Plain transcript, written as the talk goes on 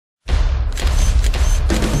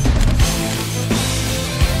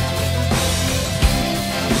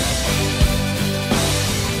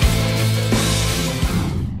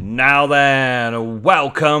Now then,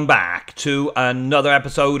 welcome back to another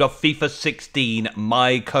episode of FIFA 16,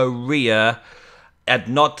 my career at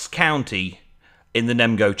Notts County in the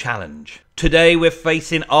Nemgo Challenge. Today we're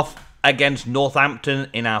facing off against Northampton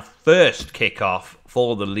in our first kick-off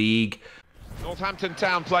for the league. Northampton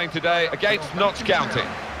Town playing today against Notts County.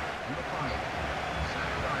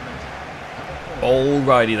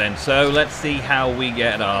 Alrighty then, so let's see how we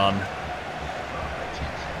get on.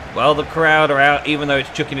 Well, the crowd are out, even though it's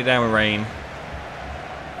chucking it down with rain.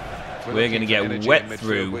 We're going to get wet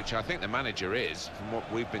through. Which I think the manager is, from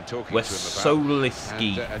what we've been talking We're to him about.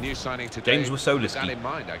 Solisky. A new signing today. James Solisky. With that in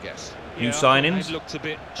mind, I guess. New signings.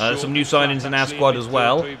 Some new signings in our squad as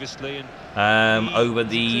well. Over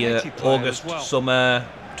the August, summer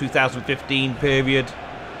 2015 period.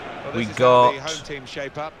 We got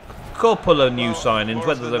a couple of new signings.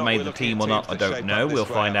 Whether they made the team or not, I don't know. We'll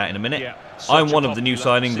find out in a minute. I'm one of the new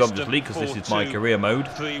signings, obviously, because this is my career mode.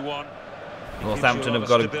 Northampton have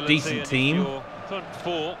got a decent team. Front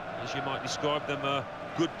four, as you might describe them, are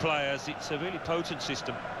good players. It's a really potent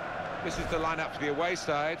system. This is the lineup for the away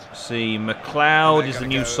side. See, McLeod is the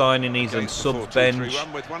new signing. He's on subs bench.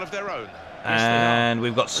 And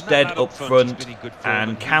we've got Stead up front,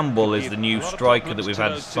 and Campbell is the new striker that we've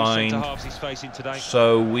had signed.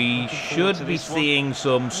 So we should be seeing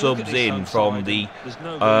some subs in from the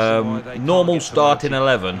normal starting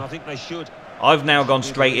 11. I've now gone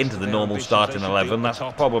straight into the normal starting 11. That's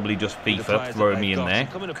probably just FIFA throwing me in there,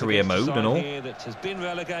 career mode and all. See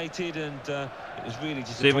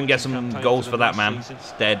if we can get some goals for that man,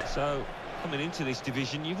 Stead. Coming into this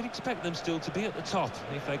division, you would expect them still to be at the top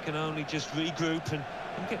if they can only just regroup and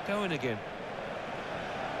get going again.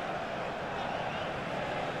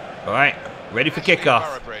 All right, ready for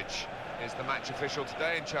kickoff. Is the match official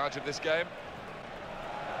today in charge of this game?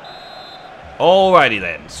 Alrighty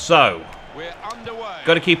then, so we're underway.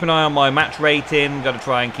 Got to keep an eye on my match rating. Got to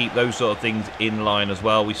try and keep those sort of things in line as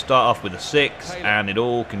well. We start off with a 6, and it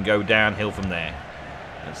all can go downhill from there.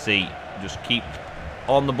 Let's see, just keep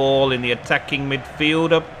on the ball in the attacking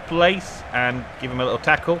midfielder place and give him a little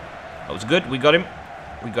tackle. That was good. We got him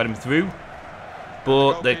through,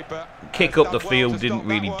 but the kick up the field didn't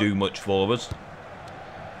really do much for us.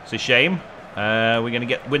 It's a shame. We're going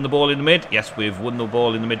to win the ball in the mid. Yes, we've won the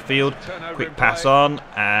ball in the midfield. Quick pass on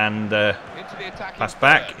and pass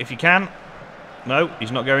back if you can. No,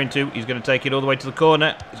 he's not going to. He's going to take it all the way to the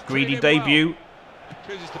corner. His greedy debut.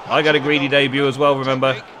 I got a greedy debut as well,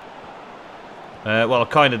 remember. Well, a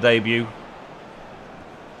kind of debut.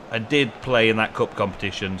 I did play in that cup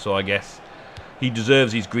competition, so I guess he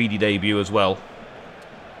deserves his greedy debut as well.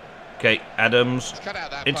 Okay, Adams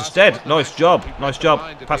into Stead. Nice job, nice job.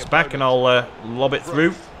 Pass back and I'll lob it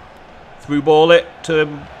through. Through ball it to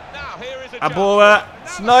Abora.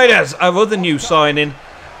 Snyder's our other new signing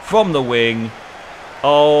from the wing.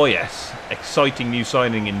 Oh yes, exciting new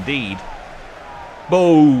signing indeed.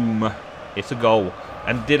 Boom! It's a goal.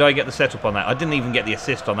 And did I get the setup on that? I didn't even get the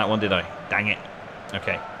assist on that one, did I? Dang it.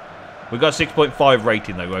 Okay. We've got a 6.5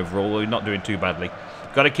 rating, though, overall. We're not doing too badly.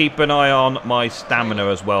 Got to keep an eye on my stamina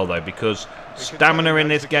as well, though, because stamina in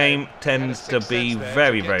this game tends to be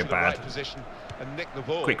very, very bad.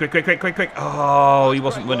 Quick. Oh, he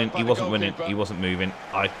wasn't running. He wasn't running. He wasn't moving.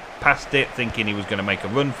 I passed it thinking he was going to make a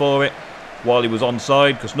run for it while he was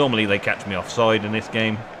onside, because normally they catch me offside in this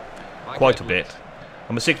game. Quite a bit.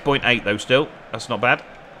 I'm a 6.8 though still. That's not bad.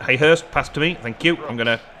 Hayhurst, pass to me. Thank you. I'm going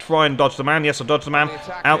to try and dodge the man. Yes, I dodged the man.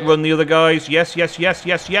 Outrun the other guys. Yes.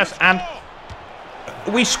 And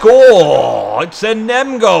we score. It's a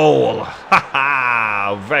Nem goal.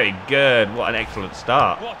 Ha. Very good. What an excellent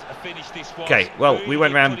start. Okay, well, we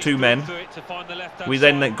went round 2 men. We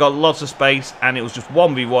then got lots of space, and it was just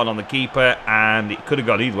 1v1 on the keeper, and it could have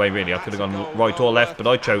gone either way, really. I could have gone right or left, but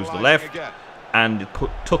I chose the left, and it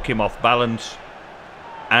took him off balance.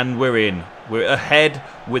 And we're in. We're ahead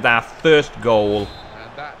with our first goal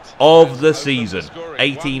of the season.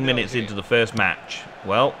 18 minutes into the first match.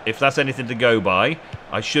 Well, if that's anything to go by,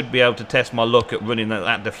 I should be able to test my luck at running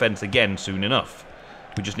that defence again soon enough.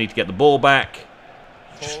 We just need to get the ball back.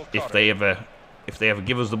 If they ever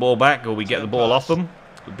give us the ball back or we get the ball off them,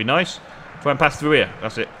 it would be nice. Try and pass through here.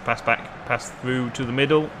 That's it. Pass back. Pass through to the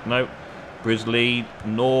middle. No. Brisley.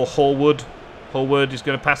 Nor Hallwood. Hallwood is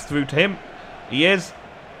going to pass through to him. He is.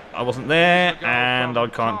 I wasn't there, and I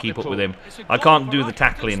can't keep up with him. I can't do the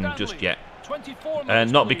tackling just yet.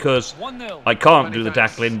 Not because I can't do the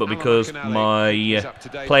tackling, but because my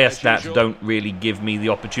player stats don't really give me the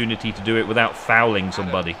opportunity to do it without fouling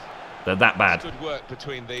somebody. They're that bad.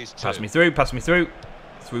 Pass me through.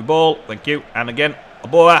 Through ball, thank you. And again,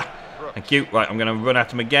 Abora. Thank you. Right, I'm going to run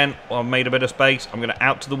at him again. I've made a bit of space. I'm going to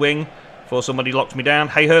out to the wing before somebody locks me down.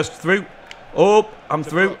 Hayhurst through. Oh, I'm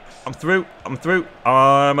through. I'm through. I'm through.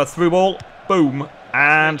 I'm a through ball. Boom.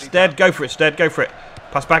 And Stead, go for it, Stead, go for it.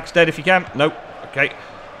 Pass back, Stead, if you can. Nope. Okay.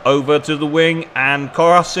 Over to the wing and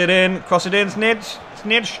cross it in. Cross it in, Snidge.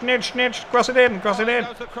 Snidge, snidge, snidge. Cross it in, cross it in.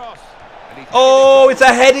 Oh, it's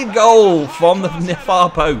a headed goal from the far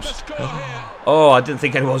post. Oh, I didn't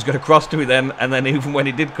think anyone was going to cross to it then. And then even when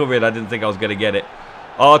it did cover it, I didn't think I was going to get it.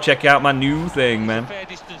 Oh, check out my new thing, man.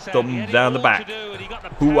 Thumb down the back.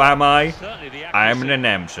 Who am I? I'm the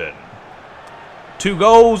Nemsun. 2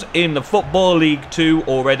 goals in the Football League 2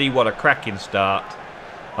 already. What a cracking start.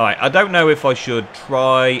 Alright, I don't know if I should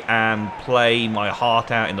try and play my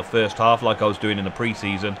heart out in the first half like I was doing in the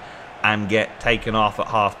pre-season and get taken off at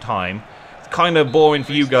half-time. It's kind of boring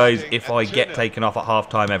for you guys if I get taken off at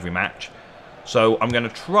half-time every match. So I'm going to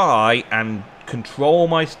try and control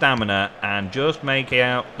my stamina and just make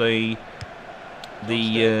out just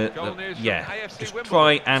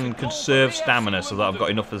try and conserve stamina so that I've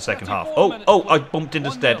got enough for the second half. Oh, I bumped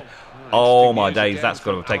into Stead. Oh my days, that's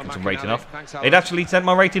got to have taken some rating off. It actually sent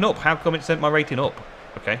my rating up. How come it sent my rating up?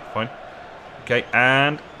 Okay, fine. Okay,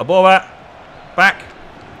 and a ball back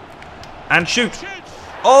and shoot.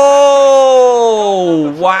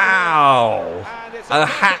 Oh, wow. A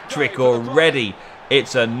hat-trick already.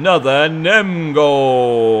 It's another Nem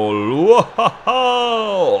goal.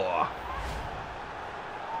 Whoa.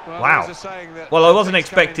 Wow. Well, I wasn't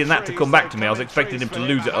expecting that to come back to me. I was expecting him to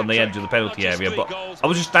lose it on the edge of the penalty area, but I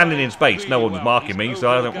was just standing in space. No one was marking me,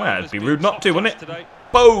 so I thought, well, it'd be rude not to, wouldn't it?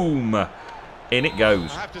 Boom! In it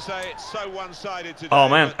goes. Oh,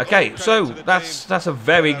 man. Okay, so that's a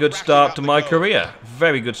very good start to my career.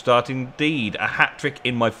 Very good start indeed. A hat-trick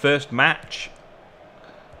in my first match.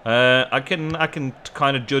 I can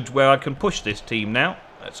kind of judge where I can push this team now.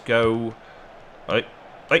 Let's go. Right.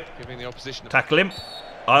 Tackle him.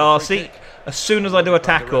 IRC. As soon as I do a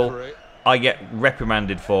tackle, I get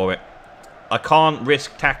reprimanded for it. I can't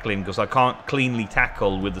risk tackling because I can't cleanly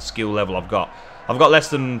tackle with the skill level I've got. I've got less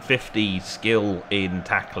than 50 skill in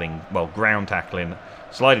tackling. Well, ground tackling.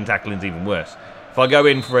 Sliding tackling is even worse. If I go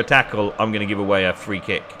in for a tackle, I'm going to give away a free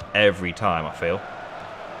kick every time, I feel.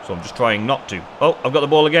 So I'm just trying not to. Oh, I've got the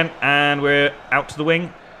ball again, and we're out to the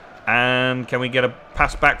wing. And can we get a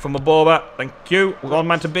pass back from Abora? Thank you. One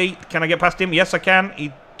man to beat. Can I get past him? Yes, I can.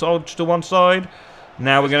 He dodged to one side.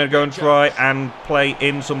 Now we're going to go and try and play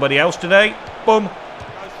in somebody else today. Boom.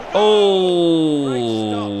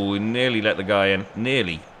 Oh, nearly let the guy in.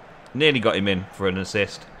 Nearly got him in for an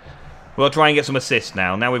assist. We'll try and get some assists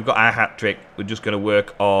now. Now we've got our hat trick. We're just going to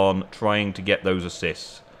work on trying to get those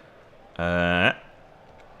assists.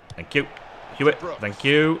 Thank you. Hewitt. Thank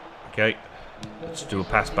you. Okay. Let's do a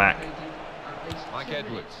pass back.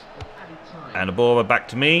 And a ball back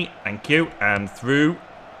to me. Thank you. And through.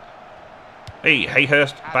 Hey,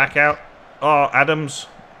 Hayhurst, back out. Oh, Adams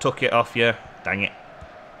took it off you. Dang it.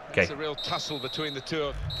 Okay. It's a real tussle between the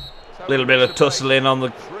two. Little bit of tussling on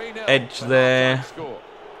the edge there.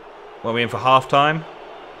 What are we in for half time?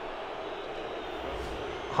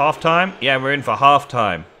 Half time? Yeah, we're in for half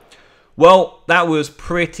time. Well, that was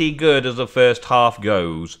pretty good as the first half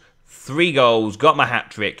goes. 3 goals, got my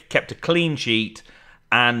hat-trick, kept a clean sheet,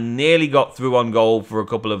 and nearly got through on goal for a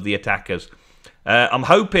couple of the attackers. I'm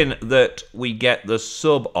hoping that we get the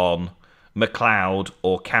sub on McLeod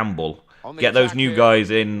or Campbell. Get those new guys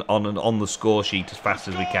in on the score sheet as fast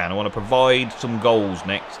as we can. I want to provide some goals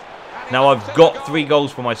next. Now, I've got 3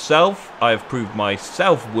 goals for myself. I've proved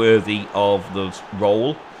myself worthy of the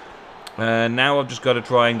role. Now I've just got to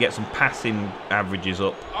try and get some passing averages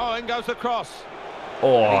up. Oh, in goes the cross.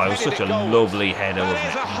 Oh, it was such a lovely header,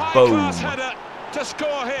 wasn't it? Boom. To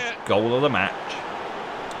score here. Goal of the match.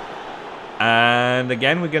 And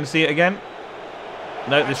again, we're going to see it again.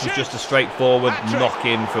 No, this was just a straightforward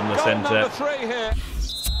knock-in from the centre.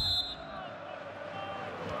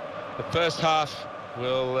 The first half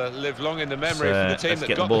will live long in the memory for the team let's that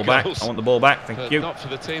get got the ball back. I want the ball back, thank you. Not for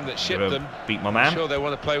the team that shipped them. Beat my man. I'm sure they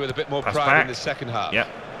want to play with a bit more Pass pride back. in the second half. Yep.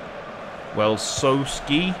 Well,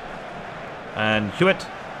 Soski and Hewitt.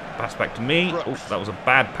 Pass back to me. Oh, that was a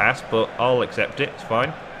bad pass, but I'll accept it. It's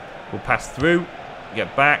fine. We'll pass through,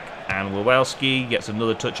 get back, and Wawelski gets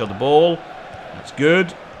another touch on the ball. That's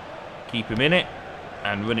good. Keep him in it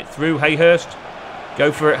and run it through. Hayhurst.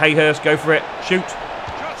 Go for it, Hayhurst. Go for it. Shoot.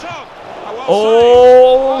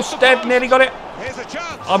 Oh, Stead nearly got it.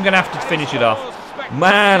 I'm going to have to finish it off.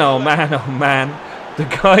 Man, oh man, oh man.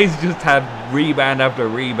 The guys just had rebound after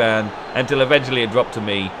rebound until eventually it dropped to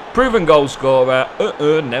me. Proven goal scorer,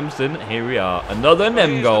 Nemsun. Here we are. Another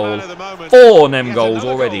Nem goal. 4 Nem goals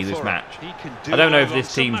already this match. I don't know if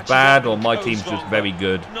this team's bad or my team's just very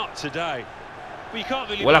good. Not today.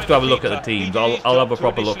 We'll have to have a look at the teams. I'll have a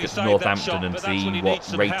proper look at Northampton and see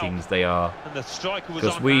what ratings they are.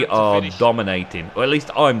 Because we are dominating. Or at least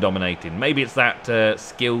I'm dominating. Maybe it's that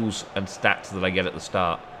skills and stats that I get at the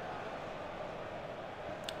start.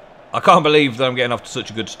 I can't believe that I'm getting off to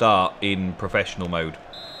such a good start in professional mode.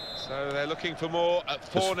 So they're looking for more at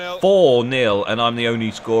 4-0. 4-0 and I'm the only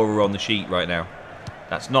scorer on the sheet right now.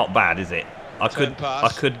 That's not bad, is it? I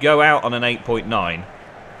could go out on an 8.9.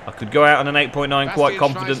 I could go out on an 8.9 quite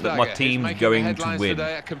confident that my team's going to win.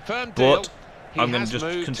 But I'm going to just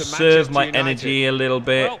conserve my energy a little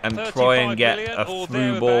bit and try and get a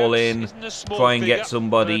through ball in. Try and get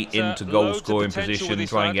somebody into goal scoring position.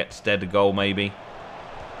 Try and get Stead a goal maybe.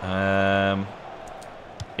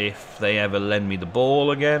 If they ever lend me the ball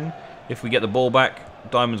again. If we get the ball back,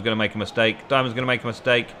 Diamond's going to make a mistake. Diamond's going to make a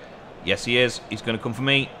mistake. Yes, he is. He's going to come for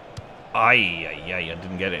me. Aye, I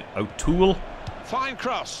didn't get it. O'Toole. Fine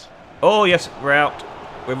cross. Oh, yes, we're out.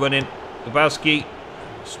 We're running. Gabowski,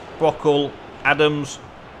 Sprockle, Adams.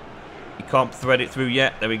 You can't thread it through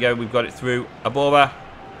yet. There we go. We've got it through. Abora.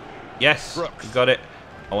 Yes, we've got it.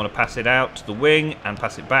 I want to pass it out to the wing and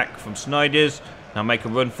pass it back from Snyder's. Now make a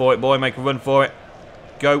run for it, boy. Make a run for it.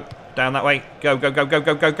 Go. Down that way. Go, go, go, go,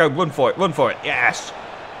 go, go, go. Run for it. Run for it. Yes.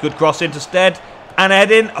 Good cross into Stead. And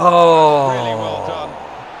head in. Oh. Really well done.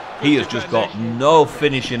 He has just got no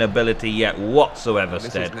finishing ability yet whatsoever,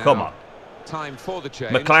 Stead. Come on. Time for the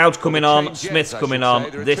change. McLeod's coming on. Smith's coming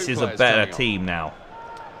on. This is a better team now.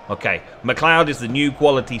 Okay. McLeod is the new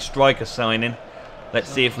quality striker signing. Let's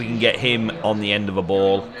see if we can get him on the end of a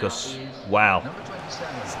ball. Because, wow.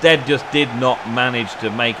 Stead just did not manage to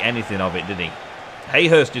make anything of it, did he?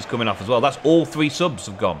 Hayhurst is coming off as well. That's all 3 subs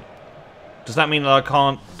have gone. Does that mean that I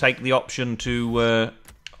can't take the option to...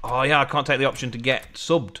 oh, yeah, I can't take the option to get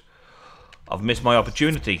subbed. I've missed my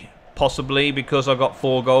opportunity. Possibly because I got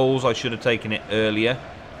 4 goals. I should have taken it earlier.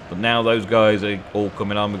 But now those guys are all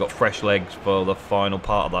coming on. We've got fresh legs for the final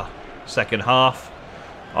part of the second half.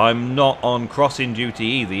 I'm not on crossing duty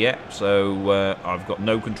either yet. So I've got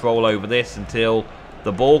no control over this until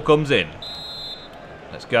the ball comes in.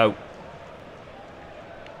 Let's go.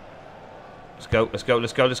 Let's go, let's go,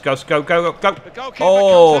 let's go, let's go, let's go, go, go, go.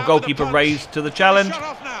 Oh, goalkeeper raised to the challenge.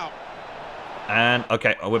 And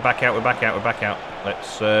okay, we're back out, we're back out, we're back out.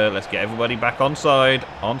 Let's get everybody back onside.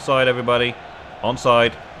 Onside, everybody.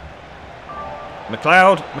 Onside.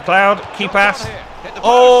 McLeod, key pass.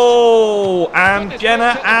 Oh, and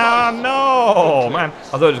Jenna. Ah, no, man.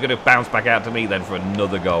 I thought it was going to bounce back out to me then for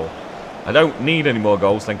another goal. I don't need any more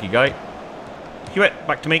goals, thank you, guy. Hewitt,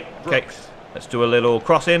 back to me. Okay, let's do a little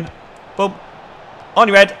cross in. Boom. On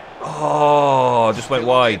your head. Oh, just went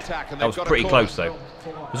wide. That was pretty close, though.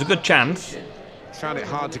 It was a good chance. Found it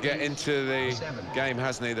hard to get into the game,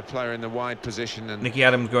 hasn't he? The player in the wide position. And Nicky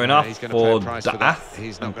Adams going off for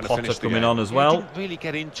Da'ath. And Potter coming on as well.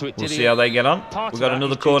 We'll see how they get on. We've got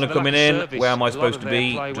another corner coming in. Where am I supposed to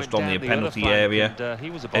be? Just on the penalty area.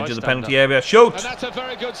 Edge of the penalty area. Shoot!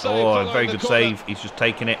 Oh, very good save. He's just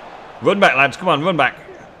taking it. Run back, lads. Come on, run back.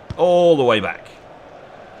 All the way back.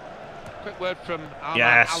 Quick word from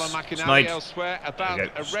yes, Alan elsewhere about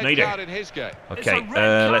a red card in his game. Okay,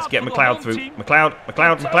 let's get McLeod through. McLeod.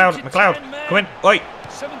 Come in. Oi.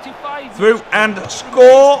 Through and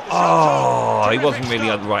score. Oh, he wasn't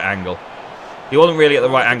really at the right angle. He wasn't really at the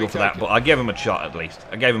right angle for that, but I gave him a shot at least.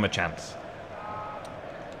 I gave him a chance.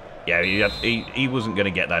 Yeah, he wasn't going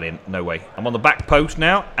to get that in. No way. I'm on the back post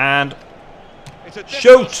now, and...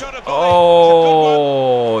 shoot!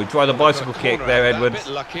 Oh, he tried a bicycle kick there, Edwards.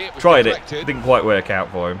 Tried it. Didn't quite work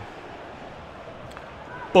out for him.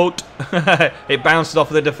 But it bounced off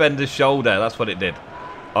the defender's shoulder. That's what it did.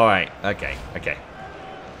 Alright, okay.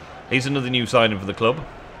 He's another new signing for the club.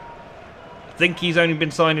 I think he's only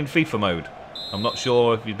been signed in FIFA mode. I'm not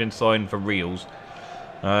sure if he's been signed for reals.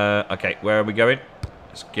 Okay, where are we going?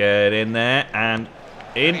 Let's get in there and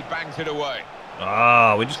in. He bangs it away.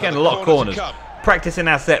 Ah, we're just getting a lot of corners. Practicing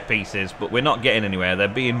our set pieces, but we're not getting anywhere. They're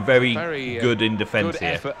being very good in defence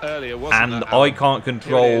here. And I can't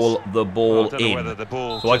control the ball in.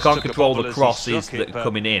 So I can't control the crosses that are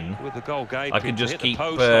coming in. I can just keep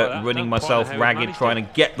running myself ragged, trying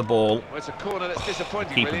to get the ball.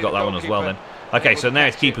 Keeper got that one as well then. Okay, so now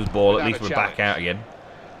it's keeper's ball. At least we're back out again.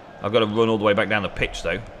 I've got to run all the way back down the pitch,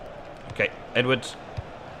 though. Okay, Edwards.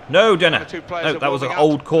 No, Jenna. No, that was an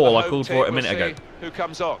old call. I called for it a minute ago.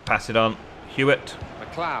 Pass it on. Hewitt.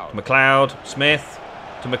 McLeod. Smith.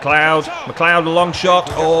 To McLeod. McLeod, a long shot.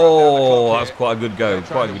 Oh, that's quite a good go.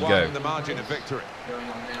 Quite a good go.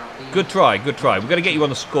 Good try, good try. We've got to get you on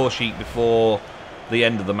the score sheet before the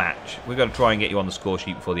end of the match. We've got to try and get you on the score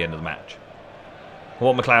sheet before the end of the match. I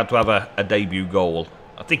want McLeod to have a debut goal.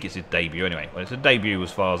 I think it's his debut anyway. Well, it's a debut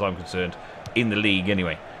as far as I'm concerned in the league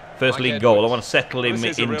anyway. First league goal. I want to settle him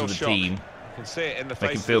into the team.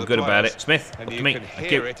 Make him feel good about it. Smith, up to me.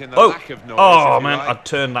 Thank you. Oh man, I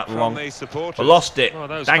turned that wrong. I lost it.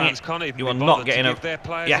 Dang it. You are not getting a...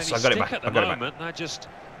 Yes, I got it back. I got it back.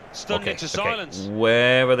 Okay.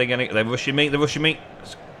 Where are they going to... They're rushing me. They're rushing me.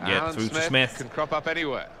 Let's get through to Smith. Can crop up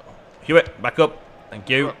anywhere. Hewitt, back up. Thank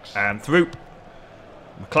you. And through.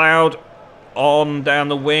 McLeod on down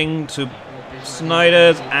the wing to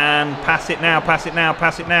Snyder's and pass it now. Pass it now.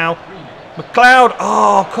 Pass it now. McLeod.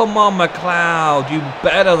 Oh, come on, McLeod. You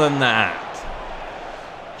better than that.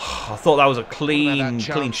 I thought that was a clean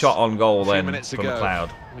shot on goal then from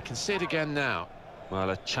McLeod. We can see it again now. Well,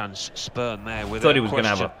 a chance spurned there. I thought he was going to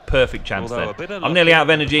have a perfect chance there. I'm nearly out of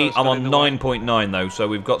energy. I'm on 9.9 though, so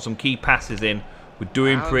we've got some key passes in. We're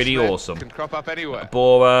doing pretty awesome.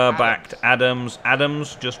 Bora back to Adams.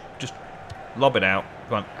 Adams, just lob it out.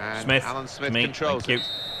 Come on, Smith. To me. Thank you.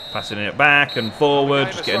 Passing it back and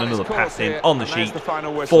forward, just getting another pass in on the sheet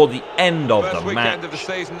for the end of the match,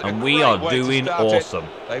 and we are doing awesome.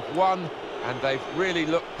 They've won. And they've really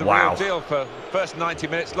looked the real deal for the first 90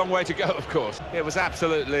 minutes. Long way to go, of course. It was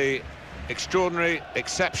absolutely extraordinary,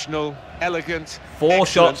 exceptional, elegant. 4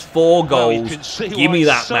 shots, 4 goals. Give me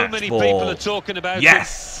that match ball.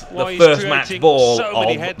 Yes, the first match ball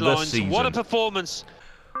of the season. What a performance.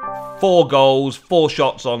 4 goals, 4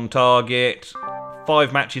 shots on target.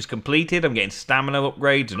 5 matches completed. I'm getting stamina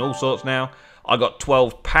upgrades and all sorts now. I got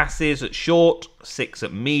 12 passes at short, 6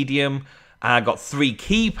 at medium. I got 3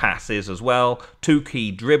 key passes as well, 2 key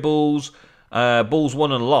dribbles, balls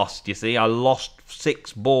won and lost, you see. I lost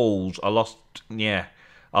 6 balls. I lost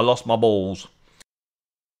my balls.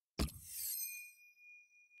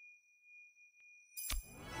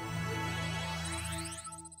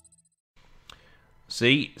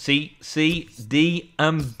 C, D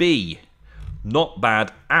and B. Not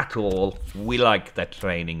bad at all. We like that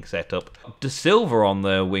training setup. De Silva on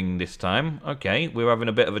the wing this time. Okay, we're having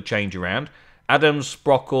a bit of a change around. Adams,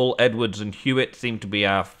 Sprockle, Edwards and Hewitt seem to be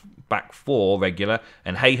our back 4 regular.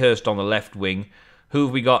 And Hayhurst on the left wing. Who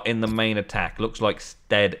have we got in the main attack? Looks like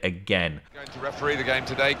Stead again. Going to referee the game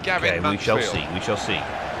today, Gavin Mansfield. We shall see. We shall see.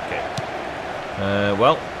 Okay.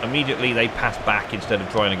 Well, immediately they pass back instead of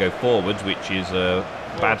trying to go forwards, which is a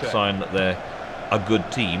bad sign that they're a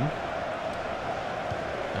good team.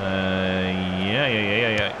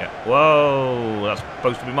 Yeah. Whoa, that's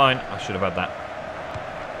supposed to be mine. I should have had that.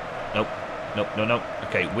 Nope.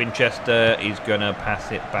 Okay, Winchester is going to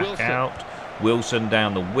pass it back out. Wilson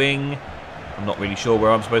down the wing. I'm not really sure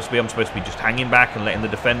where I'm supposed to be. I'm supposed to be just hanging back and letting the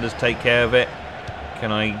defenders take care of it.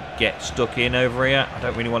 Can I get stuck in over here? I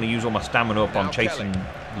don't really want to use all my stamina up on chasing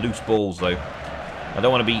loose balls, though. I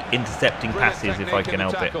don't want to be intercepting passes if I can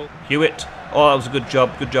help it. Hewitt. Oh, that was a good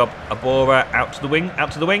job. Good job. Abora out to the wing.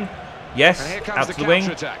 Out to the wing. Yes, out to the wing.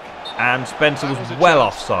 And Spencer was well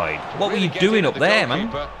offside. What were you doing up there, man?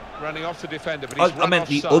 I meant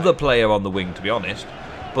the other player on the wing, to be honest.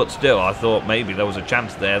 But still, I thought maybe there was a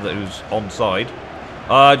chance there that he was onside.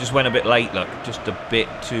 I just went a bit late, look. Just a bit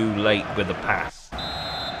too late with the pass.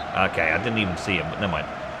 Okay, I didn't even see him, but never mind.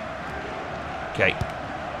 Okay,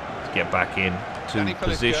 let's get back in to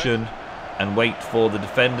position and wait for the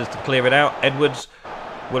defenders to clear it out. Edwards,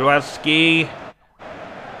 Wodarowski.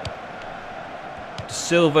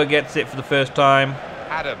 Silva gets it for the first time.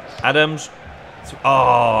 Adams. Oh,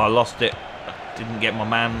 I lost it. Didn't get my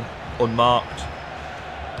man unmarked.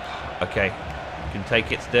 Okay, we can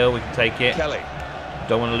take it still. We can take it.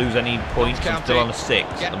 Don't want to lose any points. I'm still on a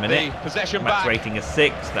 6 at the minute. Match rating is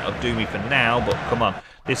 6. That'll do me for now. But come on,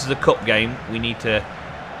 this is a cup game. We need to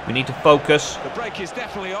focus. The break is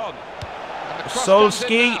definitely on.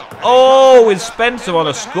 Solski. Oh, with Spencer on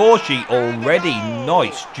a score sheet already.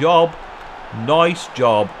 Nice job. Nice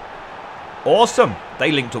job. Awesome.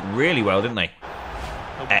 They linked up really well, didn't they?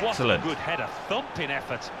 Excellent. Good header, thumping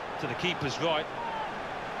effort to the keeper's right.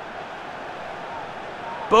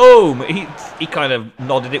 Boom! He kind of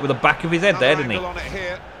nodded it with the back of his head there, didn't he?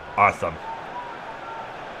 Awesome.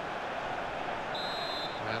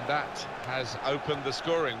 And that has opened the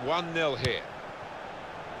scoring. 1-0 here.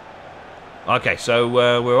 Okay, so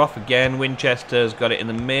we're off again. Winchester's got it in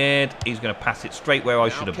the mid. He's going to pass it straight where I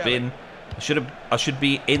should have been. I should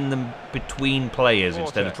be in the between players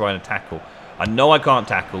instead of trying to tackle. I know I can't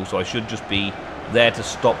tackle, so I should just be there to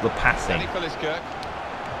stop the passing.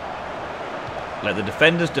 Let the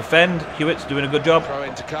defenders defend. Hewitt's doing a good job. Throw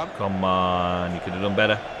in to come. Come on, you could have done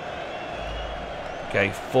better.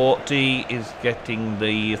 Okay, 40 is getting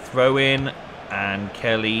the throw in, and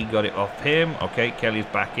Kelly got it off him. Okay, Kelly's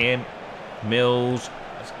back in. Mills,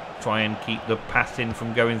 let's try and keep the passing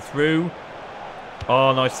from going through.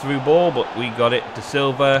 Oh, nice through ball, but we got it. De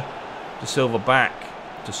Silva back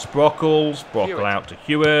to Sprockle. Sprockle out to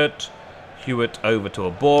Hewitt. Hewitt over to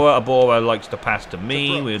Abora. Abora likes to pass to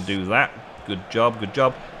me. We'll do that. Good job, good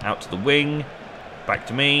job. Out to the wing. Back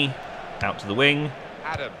to me. Out to the wing.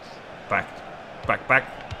 Adams. Back.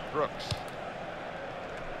 Brooks.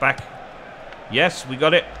 Back. Yes, we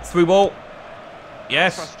got it. Through ball.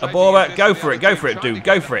 Yes, Abora. Go for it, dude.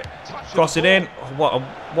 Go for it. Cross it in. Oh,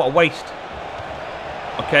 what a waste.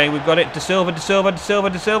 Okay, we've got it. De Silva.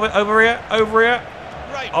 Over here.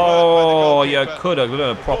 Oh, you could have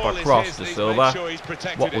done a proper cross, De Silva.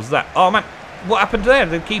 What was that? Oh, man. What happened there?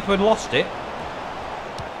 The keeper lost it.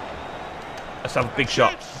 Let's have a big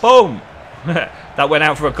shot. Boom! That went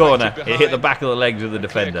out for a corner. It hit the back of the legs of the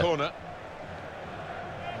defender.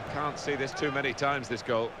 Can't see this too many times, this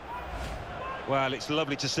goal. Well, it's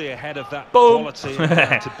lovely to see ahead of that Boom. quality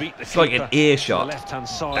to beat the It's like an earshot. left-hand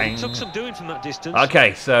side. It took some doing from that distance.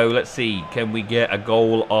 Okay, so let's see. Can we get a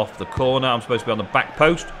goal off the corner? I'm supposed to be on the back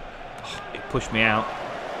post. Oh, it pushed me out.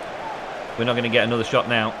 We're not going to get another shot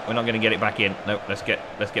now. We're not going to get it back in. No, let's get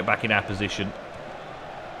back in our position.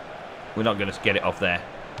 We're not going to get it off there.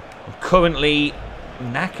 I'm currently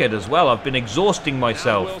knackered as well. I've been exhausting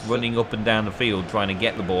myself running up and down the field trying to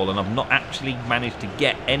get the ball, and I've not actually managed to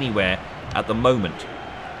get anywhere at the moment.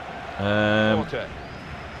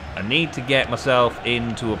 I need to get myself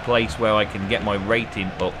into a place where I can get my rating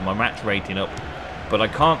up, my match rating up, but I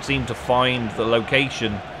can't seem to find the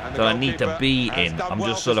location that I need to be in. I'm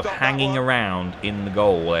just sort of hanging around in the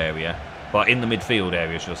goal area, well, in the midfield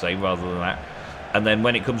area, should I say, rather than that. And then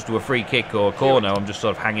when it comes to a free kick or a corner, I'm just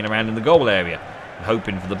sort of hanging around in the goal area,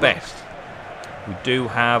 hoping for the best. We do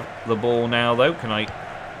have the ball now, though. Can I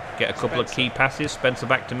get a couple of key passes? Spencer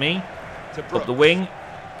back to me. Up the wing.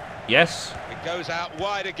 Yes. It goes out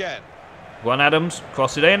wide again. Go on, Adams.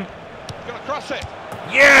 Cross it in. Gonna cross it.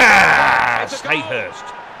 Yes!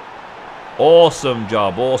 Hayhurst. Awesome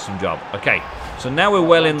job. Okay, so now we're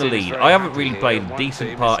well in the lead. I haven't really played a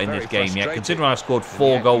decent part in this game yet, considering I scored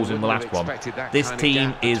 4 goals in the last one. This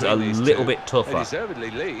team is a little bit tougher.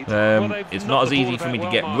 It's not as easy for me to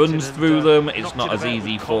get runs through them. It's not as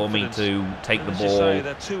easy for me to take the ball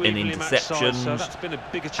in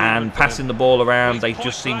interceptions. And passing the ball around, they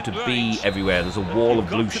just seem to be everywhere. There's a wall of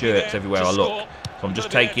blue shirts everywhere I look. So I'm just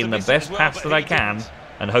taking the best pass that I can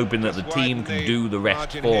and hoping that the team can do the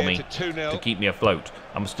rest for me to keep me afloat.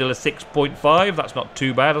 I'm still a 6.5. That's not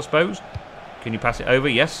too bad, I suppose. Can you pass it over?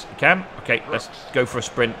 Yes, I can. Okay, let's go for a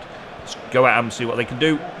sprint. Let's go at them and see what they can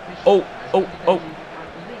do. Oh.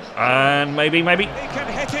 And maybe. He can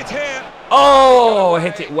hit it here. Oh, I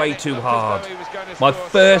hit it way too hard. My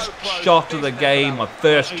first shot of the game, my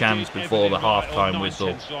first chance before the half-time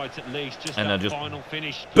whistle. And I just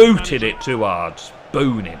booted it too hard.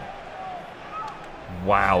 Spooning.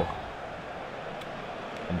 Wow.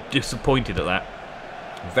 I'm disappointed at that.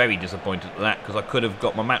 Very disappointed at that, because I could have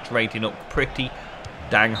got my match rating up pretty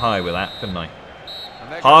dang high with that, couldn't I?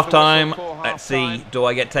 Half-time. Let's see. Do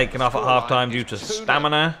I get taken off at half-time due to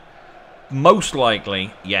stamina? Most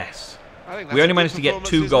likely, yes. We only managed to get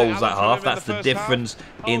 2 goals that half. That's the difference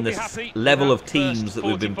in the level of teams that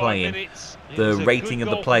we've been playing. The rating of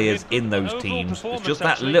the players in those teams. It's just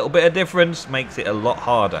that little bit of difference makes it a lot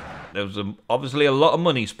harder. There was obviously a lot of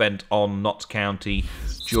money spent on Notts County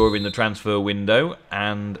during the transfer window,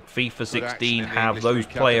 and FIFA16 have those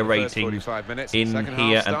player ratings in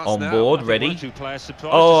here and on board ready.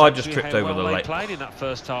 Oh, I just tripped over the leg.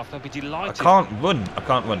 I can't run.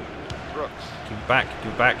 Give it back.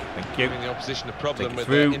 Thank you. Take it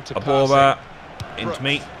through. Abora into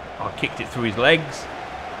me. I kicked it through his legs.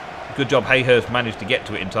 Good job, Hayhurst managed to get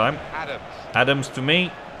to it in time. Adams to me.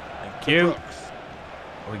 Thank you.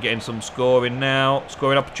 We're getting some scoring now.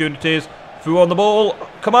 Scoring opportunities. Through on the ball.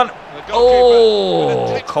 Come on.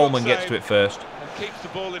 Oh, Coleman gets to it first. Keeps the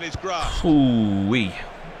ball in his grasp. Ooh-wee.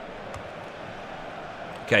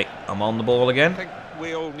 Okay, I'm on the ball again. I think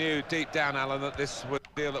we all knew deep down, Alan, that this was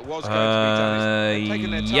a deal that was going to be done. They've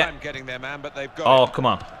taken their time getting their man, but they've got it. Oh, come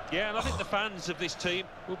on. Yeah, and I think the fans of this team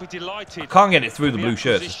will be delighted. I can't get it through the blue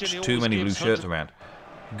shirts. There's just too many blue shirts around.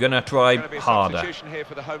 I'm going to try harder. Substitution here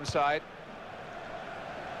for the home side.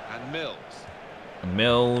 And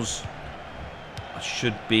Mills. I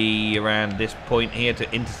should be around this point here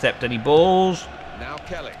to intercept any balls. Now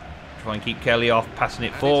Kelly. Try and keep Kelly off, passing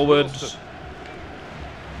it forwards.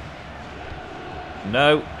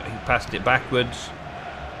 No, he passed it backwards.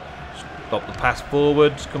 Stop the pass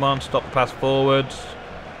forwards. Come on, stop the pass forwards.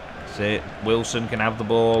 That's it. Wilson can have the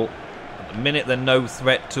ball. At the minute, they're no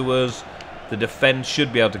threat to us. The defence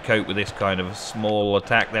should be able to cope with this kind of small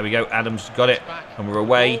attack. There we go. Adams got it. And we're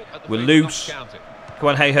away. We're loose. Come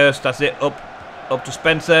on, Hayhurst. That's it. Up to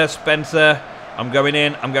Spencer. Spencer. I'm going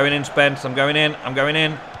in. I'm going in, Spence. I'm going in. I'm going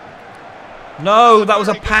in. No, that was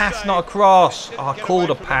a pass, not a cross. Oh, I called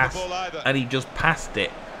a pass, and he just passed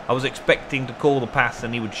it. I was expecting to call the pass,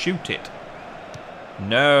 and he would shoot it.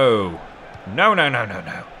 No. No, no, no, no,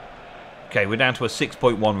 no. Okay, we're down to a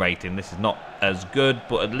 6.1 rating. This is not as good,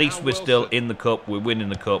 but at least we're still in the cup. We're winning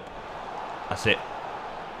the cup. That's it.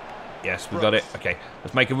 Yes, we got it. Okay,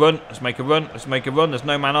 let's make a run. Let's make a run. Let's make a run. There's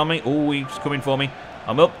no man on me. Oh, he's coming for me.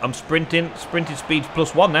 I'm up. I'm sprinting. Sprinting speed's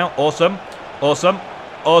 +1 now. Awesome. Awesome.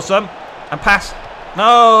 Awesome. And pass.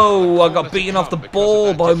 No, I got beaten off the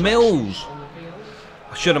ball by Mills.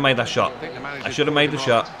 I should have made that shot. I should have made the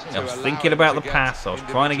shot. I was thinking about the pass. I was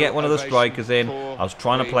trying to get one of the strikers in. I was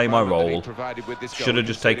trying to play my role. Should have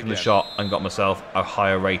just taken the shot and got myself a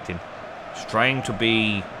higher rating. Just trying to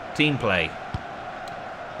be team play.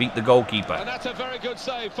 Beat the goalkeeper. And that's a very good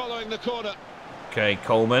save following the corner. Okay,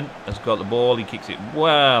 Coleman has got the ball. He kicks it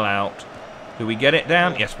well out. Do we get it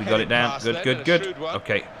down? Yes, we got it down. Good, good, good.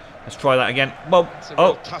 Okay. Let's try that again. Well,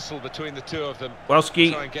 oh, tussle between the two of them.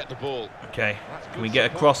 Welski. Try and get the ball. Okay. Can we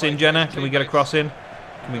get a cross in, Jenna? Can we get a cross in?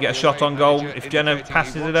 Can we get a shot on goal if Jenna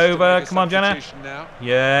passes it over? Come on, Jenna.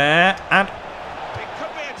 Yeah. And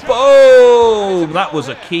boom! That was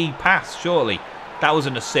a key pass, surely. That was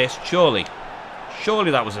an assist, surely.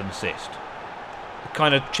 Surely that was an assist.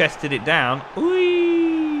 Kind of chested it down.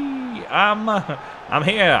 Ooh, I'm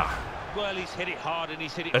here. Well, he's hit it hard and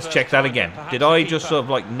he's hit it. Let's check that again. Did I just sort of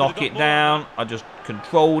like knock it down? I just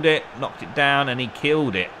controlled it, knocked it down, and he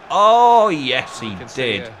killed it. Oh, yes, he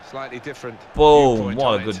did. Slightly different. Boom!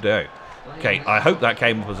 What a good day. Okay, I hope that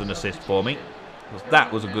came up as an assist for me. Because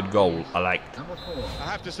that was a good goal. I liked. I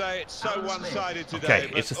have to say, it's so one-sided today.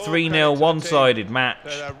 Okay, it's a 3-0 one-sided match.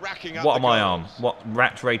 What am I on? What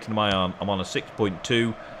match rating am I on? I'm on a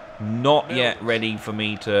 6.2. Not yet ready for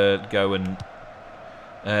me to go and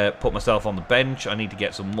put myself on the bench. I need to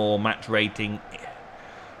get some more match rating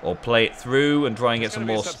or play it through and try and get some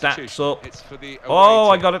more stats up. Oh,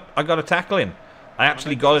 I got a tackle in. I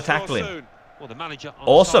actually got a tackle in.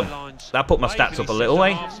 Awesome. That put my stats up a little,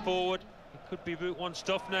 eh? Could be Route 1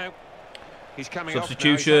 stuff now.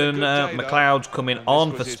 Substitution, McLeod's coming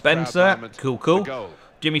on for Spencer. Cool, cool.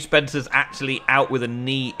 Jimmy Spencer's actually out with a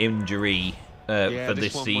knee injury for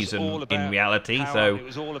this season in reality, so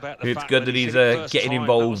it's good that he's getting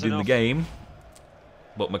involved in the game.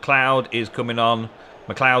 But McLeod is coming on.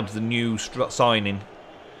 McLeod's the new signing.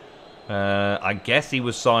 I guess he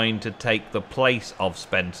was signed to take the place of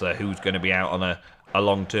Spencer, who's going to be out on a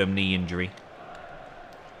long-term knee injury.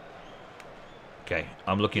 Okay,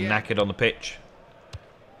 I'm looking knackered on the pitch.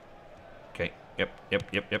 Okay, yep.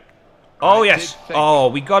 Oh, yes. Oh,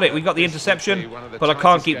 we got it. We got the interception, but I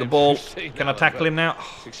can't keep the ball. Can I tackle him now?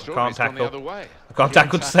 Oh, I can't tackle. I can't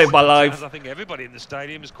tackle to save my life. I think everybody in the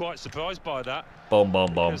stadium is quite surprised by that. Boom,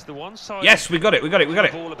 boom, boom. Yes, we got it. We got it. We got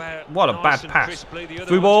it. What a bad pass.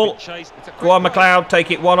 Through ball. Go on, McLeod.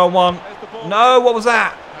 Take it one-on-one. No, what was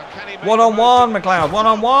that? One-on-one, McLeod.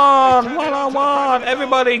 One-on-one. One-on-one.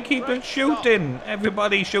 Everybody keep it shooting.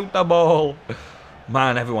 Everybody shoot the ball.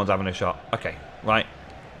 Man, everyone's having a shot. Okay, right.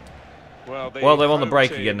 Well, they're on the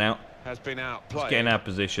break again now. Let's get in our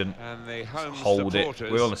position. Hold it.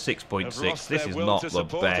 We're on a 6.6. This is not the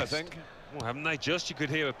best. Well, haven't they just? You could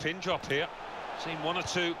hear a pin drop here. Seen one or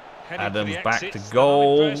two. Adams back to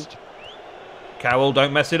goal. Carroll,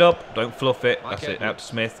 don't mess it up. Don't fluff it. That's it. Out to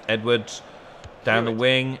Smith. Edwards. Down the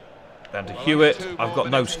wing. Down to Hewitt. I've got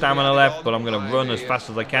no stamina left, but I'm going to run as fast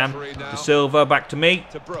as I can. To Silva. Back to me.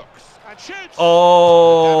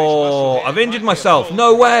 Oh, I've injured myself.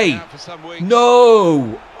 No way.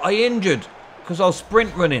 No. I injured because I was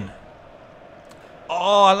sprint running.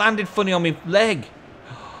 Oh, I landed funny on my leg.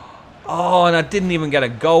 Oh, and I didn't even get a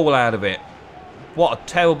goal out of it. What a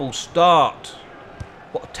terrible start.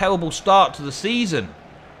 What a terrible start to the season.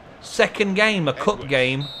 Second game, a cup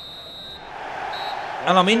game.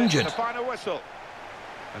 And I'm injured.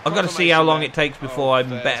 I've got to see how long it takes before I'm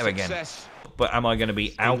better again. But am I going to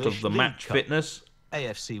be out of the match fitness?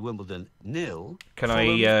 AFC Wimbledon 0. Can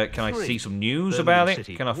I see some news about it?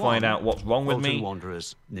 Can I find out what's wrong with me?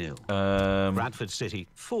 Wanderers 0. Bradford City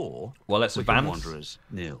 4. Well, let's advance. Wanderers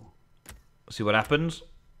 0. See what happens.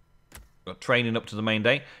 Got training up to the main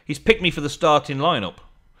day. He's picked me for the starting lineup,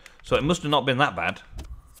 so it must have not been that bad.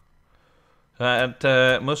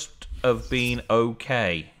 It must have been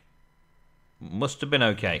okay. Must have been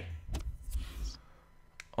okay.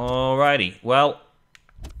 Alrighty, well,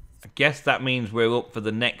 I guess that means we're up for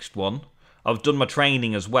the next one. I've done my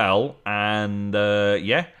training as well, and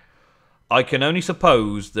yeah, I can only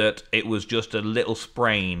suppose that it was just a little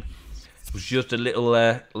sprain. It was just a little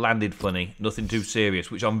landed funny, nothing too serious,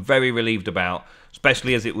 which I'm very relieved about,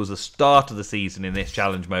 especially as it was the start of the season in this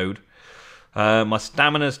challenge mode. My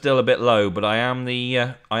stamina's still a bit low, but I am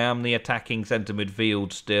the attacking centre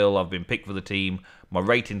midfield still. I've been picked for the team. My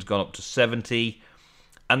rating's gone up to 70.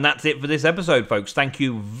 And that's it for this episode, folks. Thank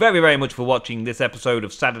you very, very much for watching this episode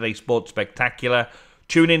of Saturday Sports Spectacular.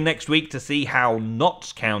 Tune in next week to see how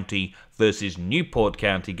Notts County versus Newport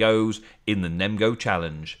County goes in the Nemgo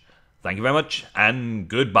Challenge. Thank you very much, and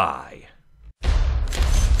goodbye.